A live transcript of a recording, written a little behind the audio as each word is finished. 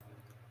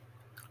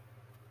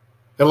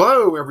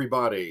Hello,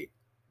 everybody.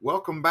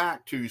 Welcome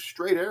back to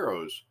Straight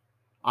Arrows.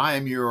 I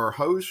am your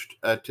host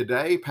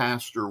today,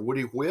 Pastor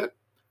Woody Whitt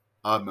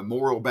of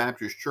Memorial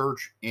Baptist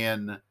Church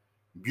in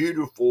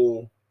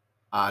beautiful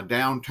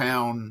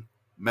downtown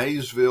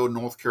Maysville,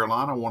 North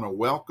Carolina. I want to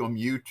welcome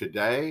you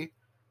today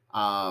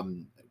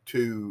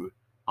to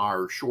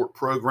our short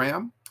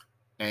program,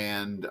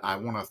 and I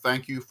want to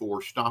thank you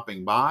for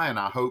stopping by, and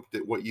I hope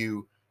that what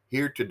you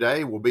hear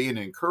today will be an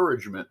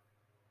encouragement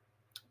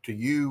to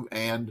you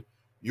and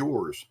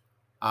yours.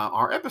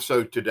 Our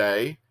episode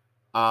today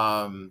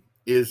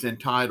is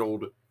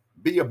entitled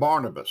Be a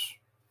Barnabas.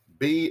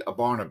 Be a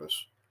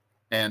Barnabas.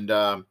 And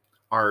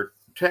our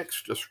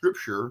text of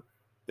scripture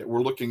that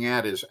we're looking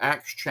at is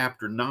Acts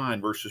chapter 9,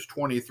 verses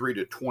 23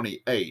 to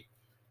 28.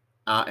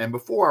 And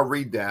before I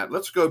read that,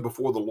 let's go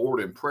before the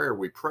Lord in prayer.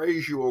 We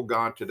praise you, O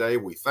God, today.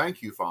 We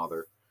thank you,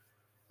 Father,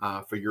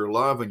 for your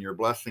love and your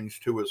blessings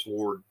to us,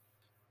 Lord.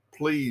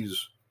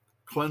 Please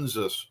cleanse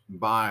us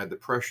by the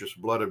precious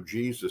blood of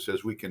Jesus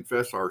as we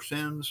confess our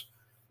sins.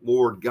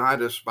 Lord,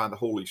 guide us by the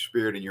Holy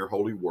Spirit in your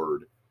holy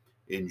word.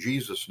 In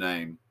Jesus'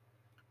 name,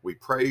 we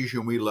praise you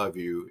and we love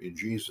you. In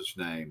Jesus'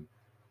 name,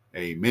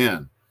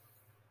 amen.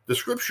 The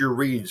scripture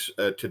reads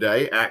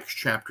today, Acts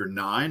chapter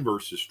 9,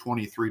 verses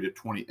 23 to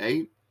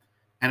 28.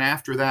 And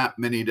after that,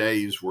 many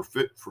days were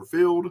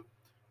fulfilled.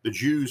 The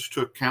Jews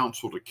took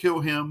counsel to kill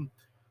him,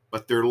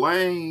 but their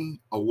laying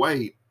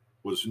await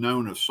was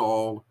known of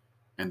Saul,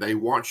 and they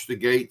watched the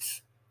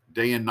gates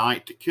day and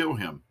night to kill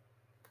him.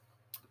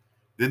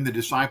 Then the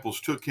disciples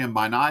took him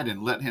by night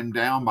and let him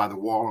down by the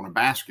wall in a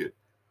basket.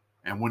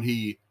 And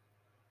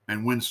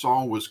when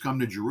Saul was come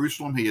to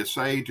Jerusalem, he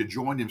essayed to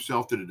join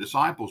himself to the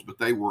disciples, but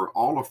they were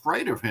all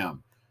afraid of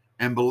him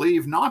and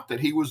believed not that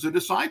he was a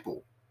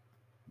disciple.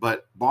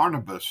 But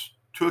Barnabas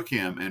took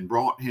him and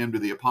brought him to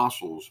the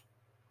apostles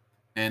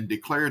and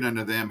declared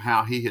unto them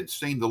how he had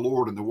seen the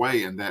Lord in the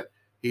way, and that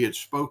he had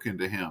spoken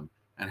to him,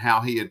 and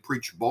how he had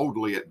preached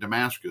boldly at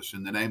Damascus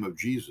in the name of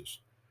Jesus.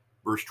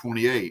 Verse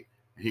 28,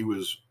 he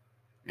was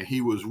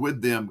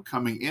with them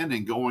coming in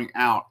and going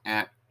out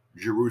at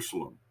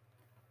Jerusalem.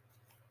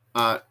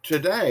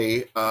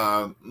 Today,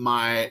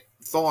 my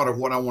thought of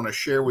what I want to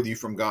share with you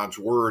from God's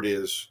word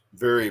is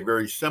very,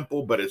 very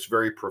simple, but it's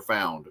very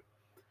profound.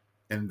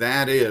 And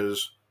that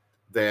is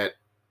that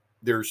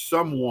there's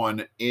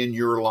someone in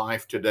your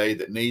life today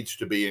that needs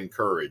to be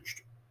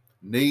encouraged,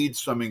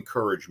 needs some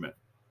encouragement.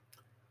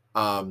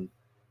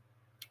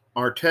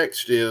 Our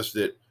text is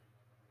that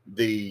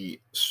the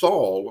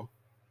Saul,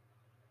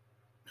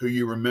 who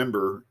you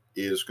remember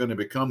is going to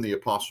become the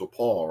Apostle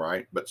Paul,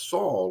 right? But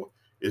Saul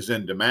is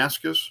in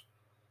Damascus.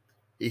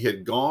 He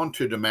had gone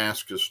to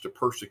Damascus to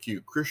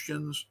persecute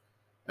Christians.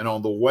 And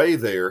on the way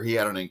there, he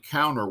had an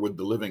encounter with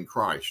the living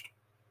Christ.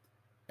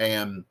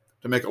 And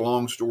to make a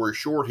long story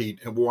short,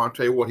 I'll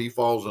tell you what, he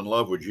falls in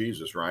love with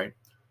Jesus, right?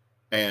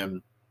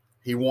 And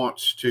he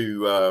wants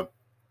to,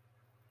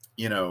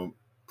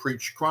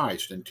 preach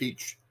Christ and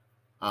teach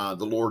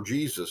the Lord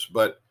Jesus.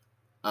 But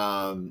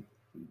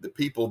the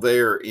people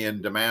there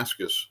in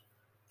Damascus,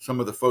 some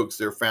of the folks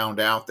there found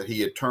out that he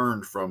had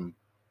turned from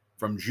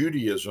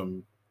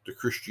Judaism to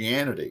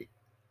Christianity.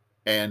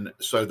 And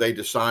so they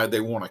decide they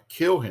want to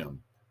kill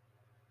him.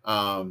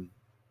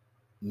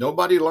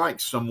 Nobody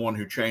likes someone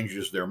who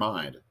changes their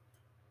mind.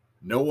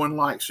 No one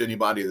likes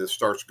anybody that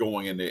starts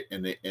going in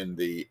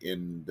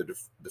the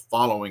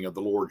following of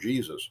the Lord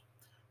Jesus.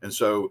 And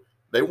so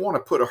they want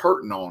to put a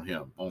hurting on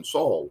him, on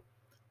Saul.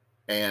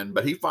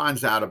 But he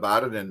finds out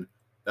about it, and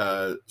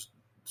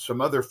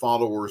some other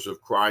followers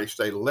of Christ,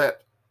 they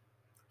let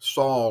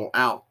Saul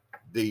out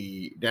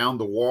down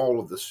the wall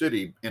of the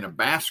city in a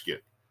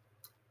basket,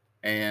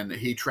 and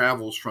he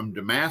travels from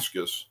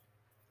Damascus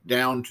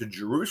down to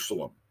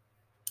Jerusalem.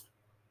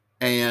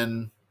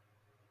 And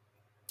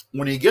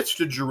when he gets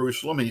to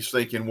Jerusalem, he's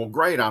thinking, well,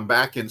 great, I'm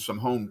back in some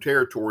home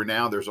territory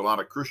now. There's a lot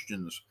of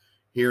Christians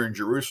here in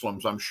Jerusalem.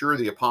 So I'm sure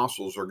the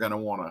apostles are going to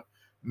want to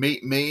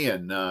meet me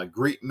and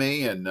greet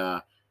me and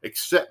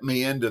accept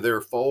me into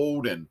their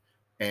fold,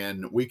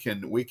 and we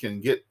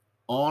can get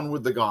on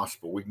with the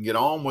gospel. We can get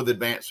on with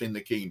advancing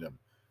the kingdom.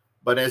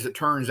 But as it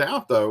turns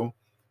out, though,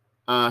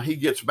 he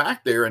gets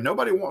back there and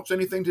nobody wants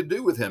anything to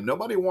do with him.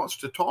 Nobody wants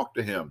to talk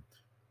to him.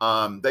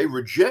 They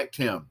reject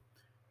him.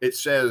 It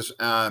says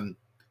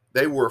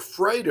they were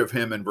afraid of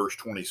him in verse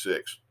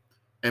 26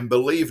 and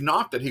believed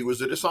not that he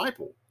was a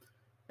disciple.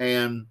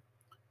 And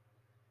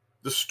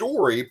the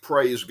story,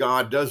 praise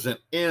God, doesn't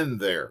end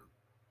there.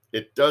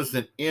 It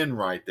doesn't end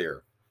right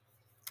there.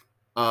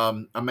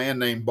 A man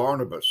named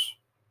Barnabas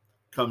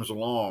comes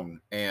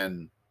along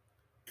and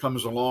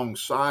comes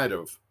alongside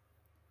of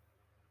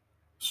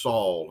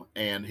Saul,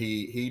 and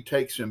he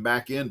takes him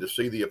back in to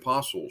see the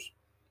apostles.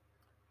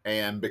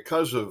 And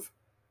because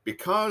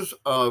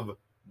of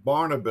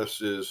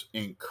Barnabas's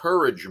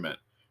encouragement,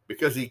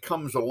 because he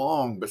comes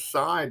along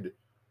beside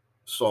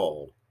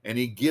Saul and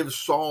he gives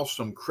Saul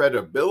some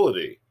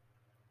credibility,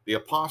 the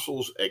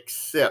apostles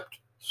accept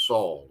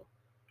Saul.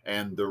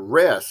 And the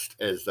rest,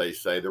 as they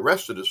say, the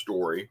rest of the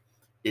story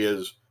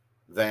is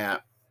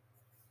that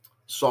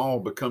Saul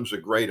becomes a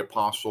great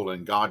apostle,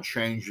 and God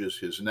changes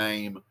his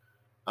name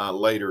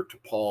later to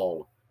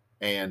Paul,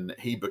 and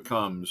he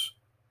becomes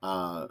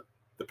the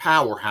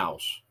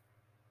powerhouse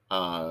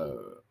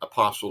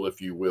apostle,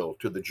 if you will,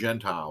 to the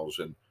Gentiles.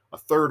 And a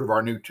third of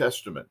our New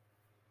Testament,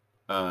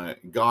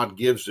 God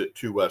gives it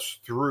to us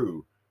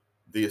through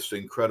this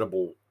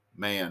incredible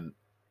man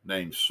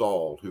named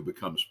Saul, who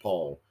becomes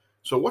Paul.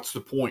 So, what's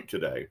the point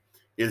today?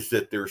 Is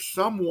that there's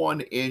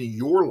someone in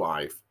your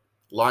life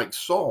like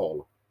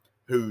Saul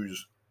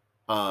who's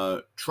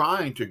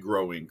trying to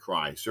grow in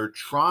Christ. They're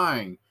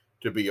trying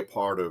to be a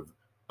part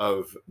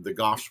of the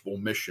gospel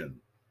mission.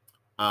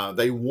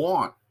 They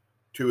want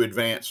to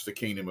advance the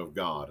kingdom of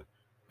God.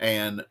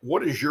 And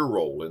what is your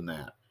role in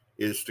that?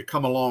 Is to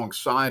come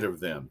alongside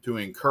of them, to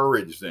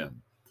encourage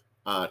them,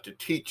 to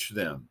teach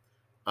them,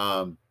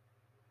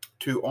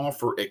 to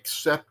offer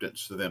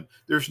acceptance to them.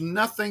 There's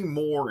nothing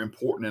more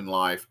important in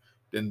life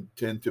than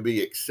to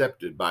be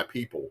accepted by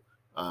people.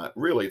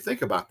 Really,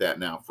 think about that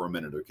now for a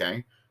minute,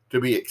 okay? To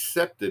be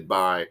accepted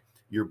by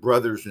your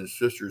brothers and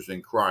sisters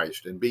in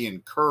Christ and be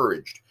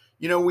encouraged.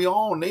 You know, we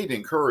all need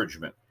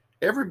encouragement.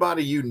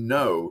 Everybody you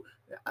know,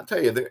 I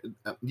tell you,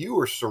 you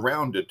are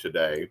surrounded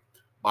today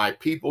by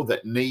people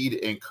that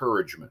need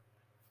encouragement.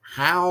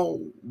 How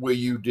will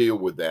you deal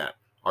with that?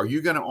 Are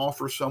you going to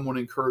offer someone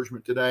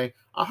encouragement today?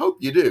 I hope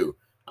you do.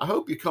 I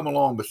hope you come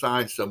along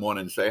beside someone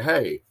and say,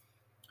 hey,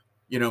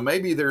 you know,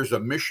 maybe there's a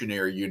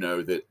missionary, you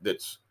know,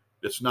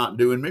 that's not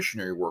doing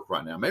missionary work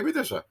right now. Maybe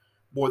there's a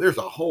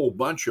whole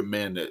bunch of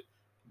men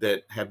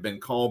that have been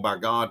called by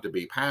God to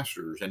be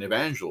pastors and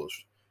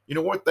evangelists. You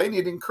know what? They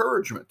need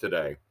encouragement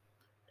today.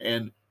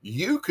 And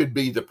you could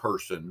be the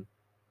person.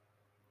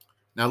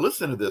 Now,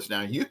 listen to this.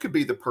 Now, you could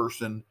be the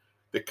person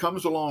that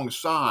comes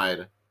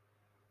alongside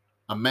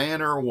a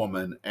man or a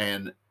woman,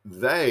 and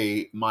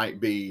they might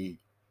be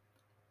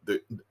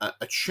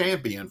a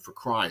champion for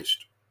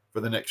Christ for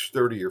the next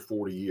 30 or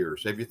 40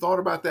 years. Have you thought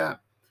about that?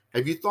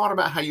 Have you thought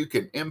about how you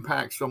can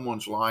impact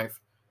someone's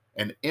life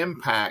and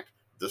impact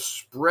the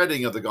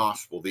spreading of the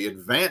gospel, the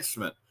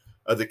advancement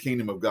of the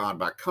kingdom of God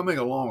by coming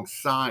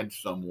alongside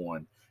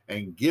someone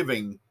and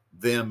giving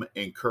them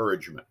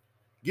encouragement?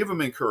 Give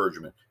them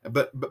encouragement.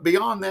 But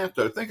beyond that,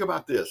 though, think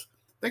about this.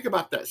 Think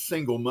about that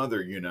single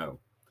mother, you know,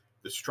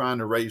 that's trying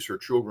to raise her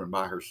children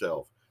by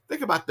herself.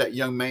 Think about that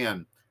young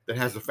man that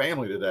has a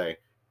family today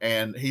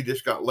and he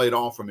just got laid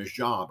off from his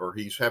job, or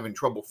he's having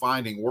trouble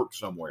finding work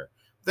somewhere.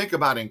 Think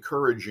about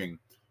encouraging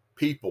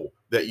people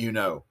that you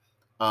know.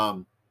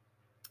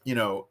 You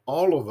know,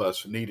 all of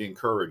us need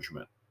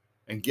encouragement.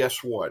 And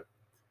guess what?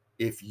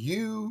 If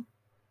you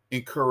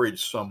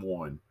encourage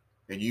someone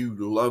and you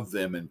love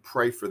them and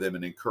pray for them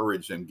and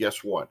encourage them,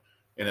 guess what?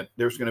 And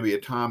there's going to be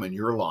a time in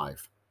your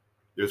life.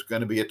 There's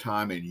going to be a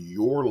time in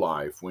your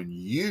life when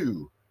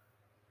you,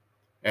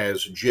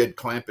 as Jed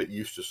Clampett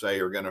used to say,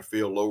 are going to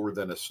feel lower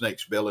than a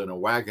snake's belly in a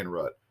wagon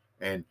rut.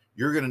 And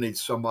you're going to need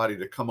somebody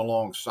to come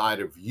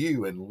alongside of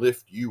you and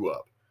lift you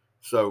up.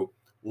 So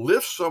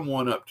lift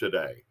someone up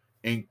today.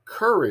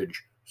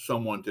 Encourage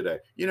someone today.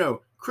 You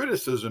know,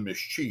 criticism is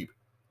cheap.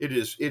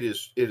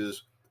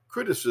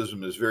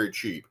 Criticism is very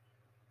cheap.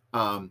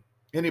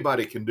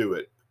 Anybody can do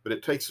it, but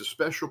it takes a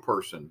special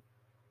person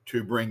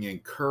to bring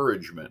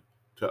encouragement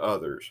to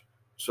others.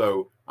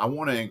 So I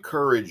want to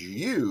encourage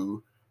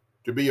you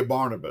to be a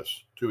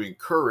Barnabas, to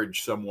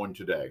encourage someone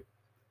today.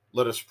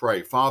 Let us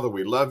pray. Father,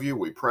 we love you.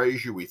 We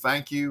praise you. We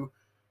thank you.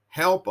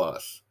 Help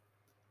us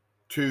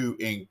to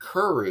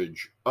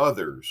encourage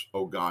others,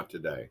 oh God,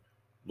 today.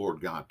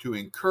 Lord God, to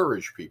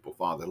encourage people,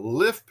 Father.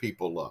 Lift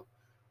people up.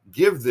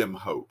 Give them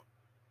hope.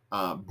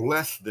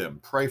 Bless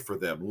them. Pray for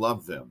them.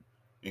 Love them.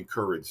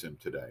 Encourage them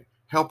today.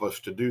 Help us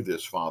to do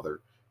this,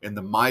 Father, in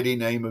the mighty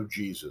name of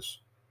Jesus.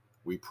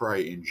 We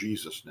pray in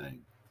Jesus'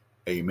 name.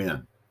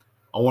 Amen.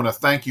 I want to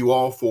thank you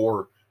all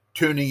for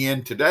tuning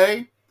in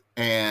today,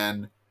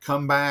 and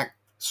come back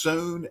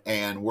soon,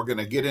 and we're going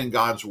to get in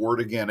God's Word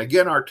again.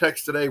 Again, our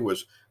text today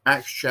was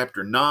Acts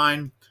chapter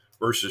 9,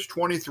 verses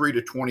 23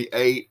 to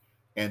 28,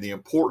 and the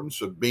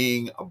importance of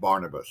being a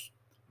Barnabas.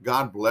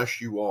 God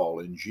bless you all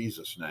in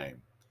Jesus'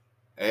 name.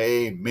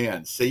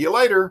 Amen. See you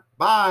later.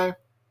 Bye.